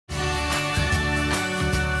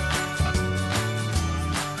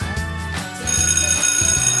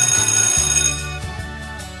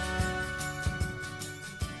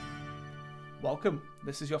Welcome,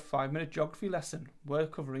 this is your 5-minute geography lesson. We're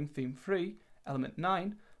covering theme 3, element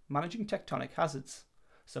 9, managing tectonic hazards.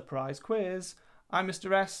 Surprise quiz! I'm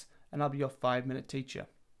Mr. S and I'll be your 5-minute teacher.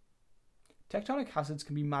 Tectonic hazards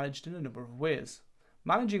can be managed in a number of ways.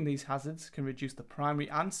 Managing these hazards can reduce the primary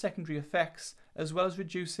and secondary effects, as well as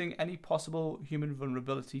reducing any possible human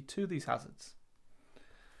vulnerability to these hazards.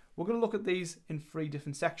 We're going to look at these in 3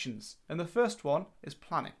 different sections, and the first one is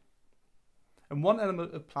planning. And one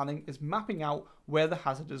element of planning is mapping out where the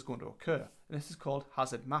hazard is going to occur, and this is called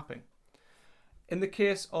hazard mapping. In the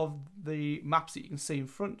case of the maps that you can see in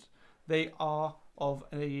front, they are of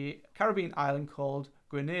a Caribbean island called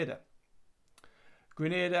Grenada.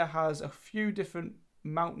 Grenada has a few different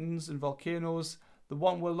mountains and volcanoes. The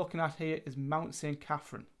one we're looking at here is Mount St.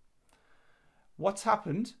 Catherine. What's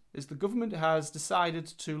happened is the government has decided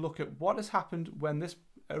to look at what has happened when this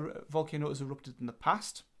volcano has erupted in the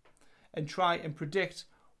past and try and predict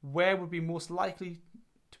where would be most likely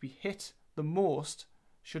to be hit the most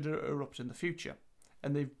should it erupt in the future.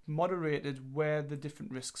 And they've moderated where the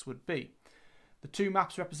different risks would be. The 2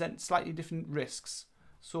 maps represent slightly different risks.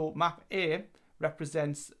 So map A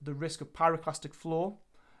represents the risk of pyroclastic flow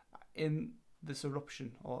in this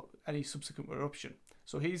eruption or any subsequent eruption.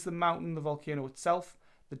 So here's the mountain, the volcano itself.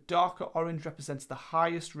 The darker orange represents the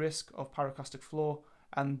highest risk of pyroclastic flow,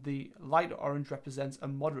 and the lighter orange represents a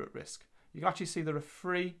moderate risk. You can actually see there are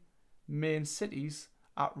 3 main cities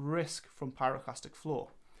at risk from pyroclastic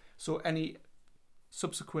flow. So any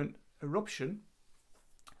subsequent eruption,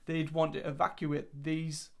 they'd want to evacuate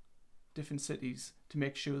these different cities to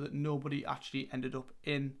make sure that nobody actually ended up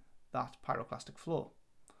in that pyroclastic flow.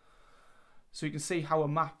 So you can see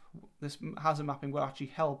how this hazard mapping will actually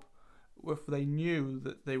help if they knew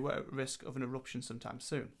that they were at risk of an eruption sometime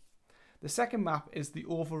soon. The second map is the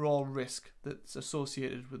overall risk that's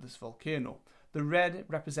associated with this volcano. The red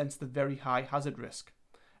represents the very high hazard risk.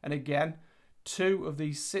 And again, 2 of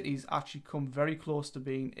these cities actually come very close to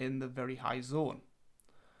being in the very high zone.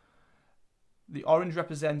 The orange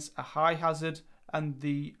represents a high hazard and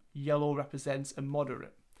the yellow represents a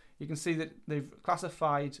moderate. You can see that they've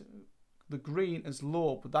classified the green as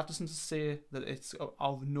low, but that doesn't say that it's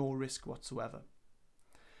of no risk whatsoever.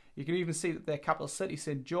 You can even see that their capital city,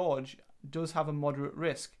 St. George, does have a moderate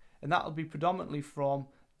risk, and that will be predominantly from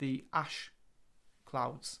the ash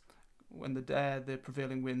clouds when the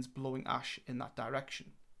prevailing winds blowing ash in that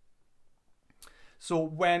direction. So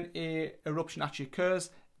when an eruption actually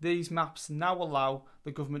occurs, these maps now allow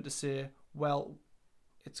the government to say, well,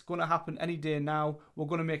 it's going to happen any day now. We're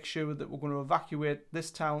going to make sure that we're going to evacuate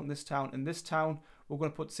this town, this town, and this town. We're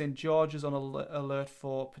going to put St. George's on alert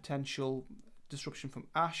for potential disruption from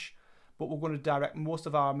ash, but we're going to direct most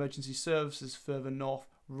of our emergency services further north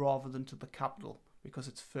rather than to the capital because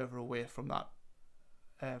it's further away from that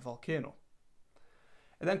volcano.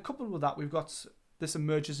 And then coupled with that, we've got this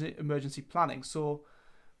emergency planning. So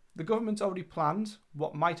the government's already planned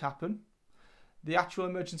what might happen. The actual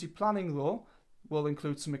emergency planning, though, will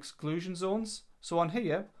include some exclusion zones. So on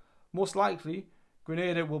here, most likely,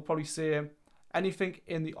 Grenada will probably say anything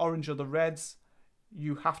in the orange or the reds,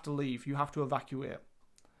 you have to leave, you have to evacuate.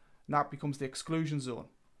 And that becomes the exclusion zone.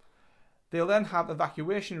 They'll then have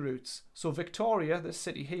evacuation routes. So Victoria, this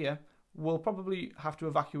city here, will probably have to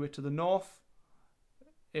evacuate to the north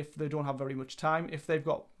if they don't have very much time. If they've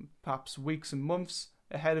got perhaps weeks and months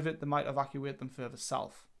ahead of it, they might evacuate them further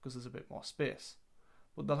south because there's a bit more space.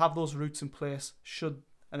 But they'll have those routes in place should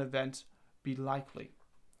an event be likely.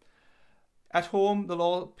 At home,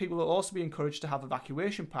 people will also be encouraged to have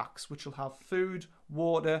evacuation packs, which will have food,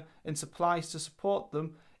 water, and supplies to support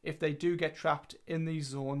them if they do get trapped in these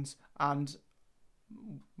zones and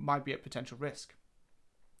might be at potential risk.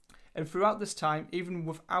 And throughout this time, even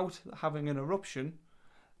without having an eruption,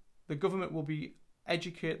 the government will be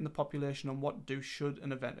educating the population on what to do should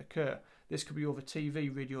an event occur. This could be over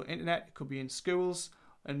TV, radio, internet, it could be in schools,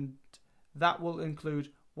 and that will include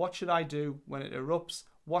what should I do when it erupts,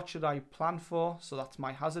 what should I plan for, so that's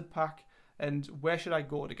my hazard pack, and where should I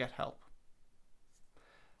go to get help.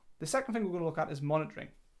 The second thing we're going to look at is monitoring.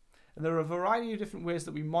 And there are a variety of different ways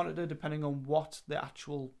that we monitor depending on what the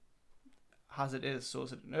actual hazard is. So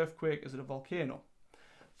is it an earthquake, is it a volcano?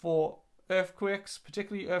 For earthquakes,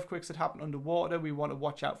 particularly earthquakes that happen underwater, we want to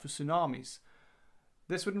watch out for tsunamis.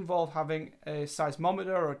 This would involve having a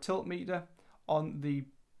seismometer or a tilt meter on the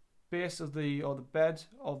base of the bed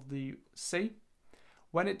of the sea.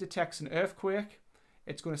 When it detects an earthquake,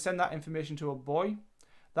 it's going to send that information to a buoy.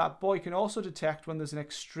 That buoy can also detect when there's an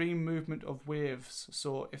extreme movement of waves.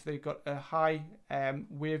 So if they've got a high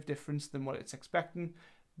wave difference than what it's expecting,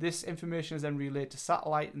 this information is then relayed to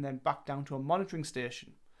satellite and then back down to a monitoring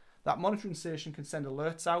station. That monitoring station can send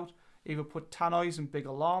alerts out, either put tannoys and big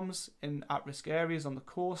alarms in at-risk areas on the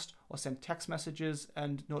coast, or send text messages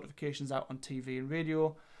and notifications out on TV and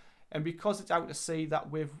radio. And because it's out to sea, that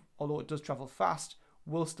wave, although it does travel fast,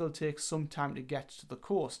 will still take some time to get to the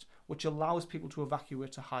coast, which allows people to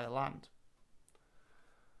evacuate to higher land.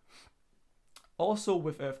 Also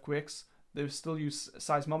with earthquakes, they still use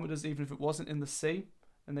seismometers even if it wasn't in the sea,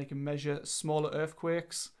 and they can measure smaller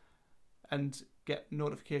earthquakes and get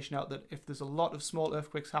notification out that if there's a lot of small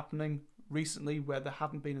earthquakes happening recently where there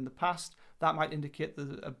haven't been in the past, that might indicate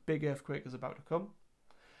that a big earthquake is about to come.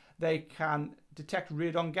 They can detect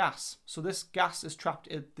radon gas. So this gas is trapped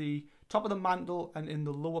at the top of the mantle and in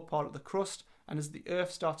the lower part of the crust, and as the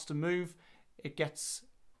earth starts to move, it gets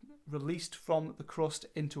released from the crust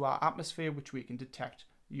into our atmosphere, which we can detect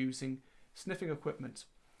using sniffing equipment.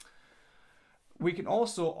 We can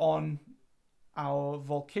also, on our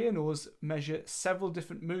volcanoes, measure several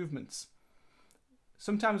different movements.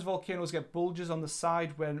 Sometimes volcanoes get bulges on the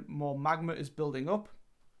side when more magma is building up,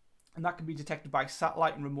 and that can be detected by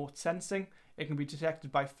satellite and remote sensing. It can be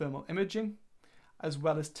detected by thermal imaging, as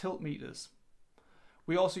well as tilt meters.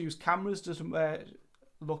 We also use cameras to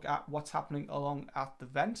look at what's happening along at the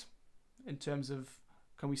vent, in terms of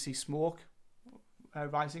can we see smoke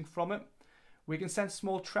rising from it. We can sense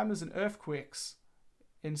small tremors and earthquakes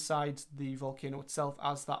inside the volcano itself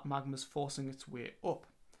as that magma is forcing its way up,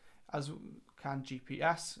 as can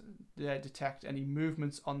GPS detect any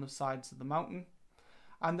movements on the sides of the mountain.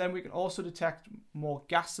 And then we can also detect more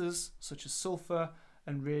gases such as sulfur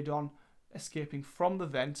and radon escaping from the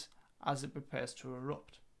vent as it prepares to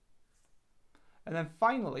erupt. And then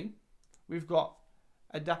finally, we've got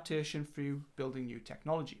adaptation through building new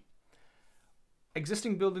technology.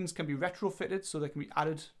 Existing buildings can be retrofitted, so they can be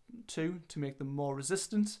added to make them more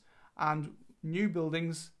resistant, and new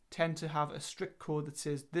buildings tend to have a strict code that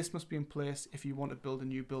says this must be in place if you want to build a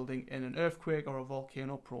new building in an earthquake or a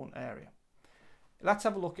volcano prone area. Let's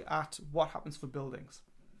have a look at what happens for buildings.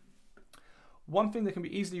 One thing that can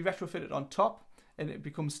be easily retrofitted on top, and it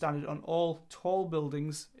becomes standard on all tall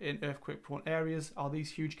buildings in earthquake prone areas, are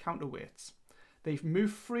these huge counterweights. They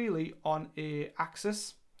move freely on an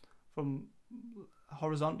axis from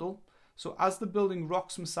horizontal. So as the building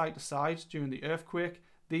rocks from side to side during the earthquake,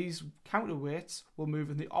 these counterweights will move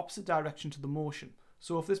in the opposite direction to the motion.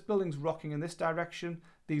 So if this building's rocking in this direction,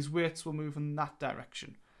 these weights will move in that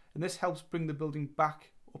direction. And this helps bring the building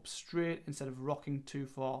back up straight instead of rocking too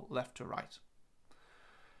far left to right.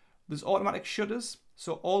 There's automatic shutters.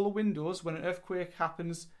 So all the windows, when an earthquake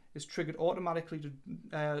happens, is triggered automatically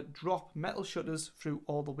to drop metal shutters through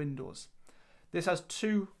all the windows. This has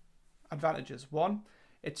two advantages. One,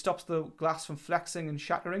 it stops the glass from flexing and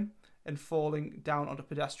shattering and falling down onto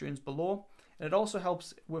pedestrians below. And it also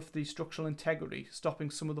helps with the structural integrity, stopping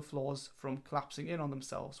some of the floors from collapsing in on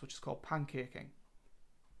themselves, which is called pancaking.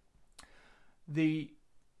 The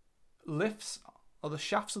lifts, or the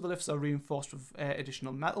shafts of the lifts, are reinforced with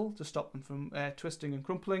additional metal to stop them from twisting and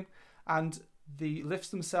crumpling. And the lifts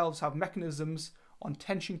themselves have mechanisms on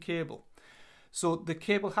tension cable. So the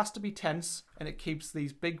cable has to be tense, and it keeps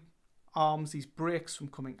these big arms, these brakes, from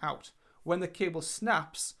coming out. When the cable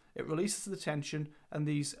snaps, it releases the tension, and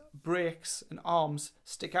these brakes and arms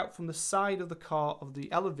stick out from the side of the car of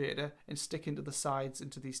the elevator and stick into the sides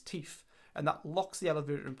into these teeth, and that locks the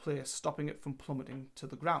elevator in place, stopping it from plummeting to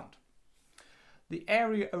the ground. The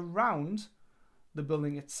area around the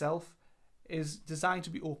building itself is designed to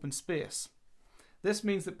be open space. This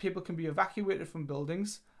means that people can be evacuated from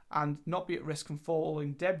buildings and not be at risk from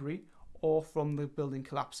falling debris or from the building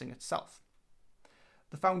collapsing itself.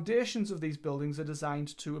 The foundations of these buildings are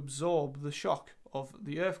designed to absorb the shock of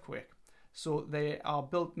the earthquake. So they are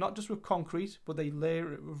built not just with concrete, but they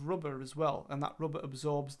layer it with rubber as well, and that rubber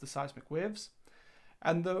absorbs the seismic waves.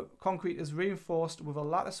 And the concrete is reinforced with a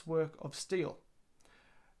lattice work of steel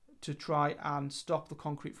to try and stop the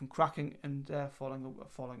concrete from cracking and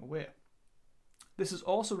falling away. This is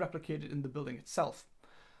also replicated in the building itself.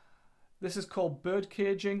 This is called bird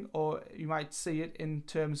caging, or you might see it in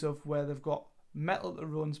terms of where they've got metal that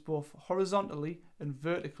runs both horizontally and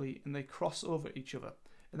vertically, and they cross over each other.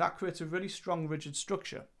 And that creates a really strong, rigid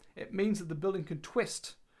structure. It means that the building can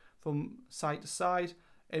twist from side to side,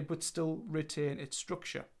 but still retain its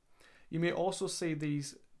structure. You may also see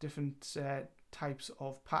these different types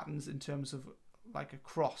of patterns in terms of like a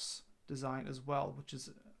cross design as well, which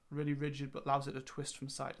is really rigid but allows it to twist from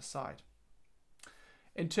side to side.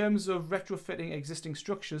 In terms of retrofitting existing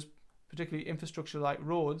structures, particularly infrastructure like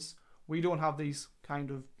roads, we don't have these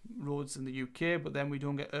kind of roads in the UK, but then we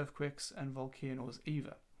don't get earthquakes and volcanoes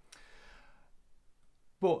either.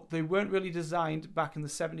 but they weren't really designed back in the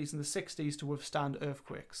 70s and the 60s to withstand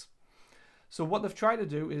earthquakes. So what they've tried to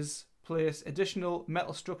do is place additional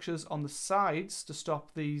metal structures on the sides to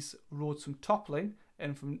stop these roads from toppling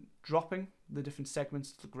and from dropping the different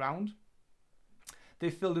segments to the ground. They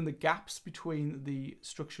filled in the gaps between the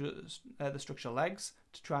structure legs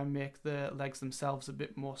to try and make the legs themselves a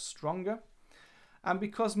bit more stronger. And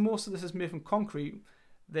because most of this is made from concrete,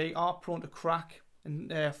 they are prone to crack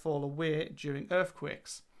and fall away during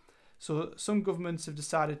earthquakes. So some governments have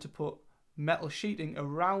decided to put metal sheeting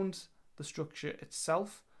around the structure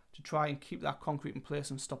itself to try and keep that concrete in place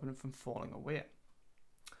and stopping it from falling away.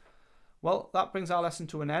 Well, that brings our lesson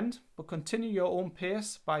to an end, but continue your own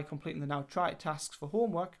pace by completing the now try tasks for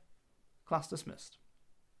homework. Class dismissed.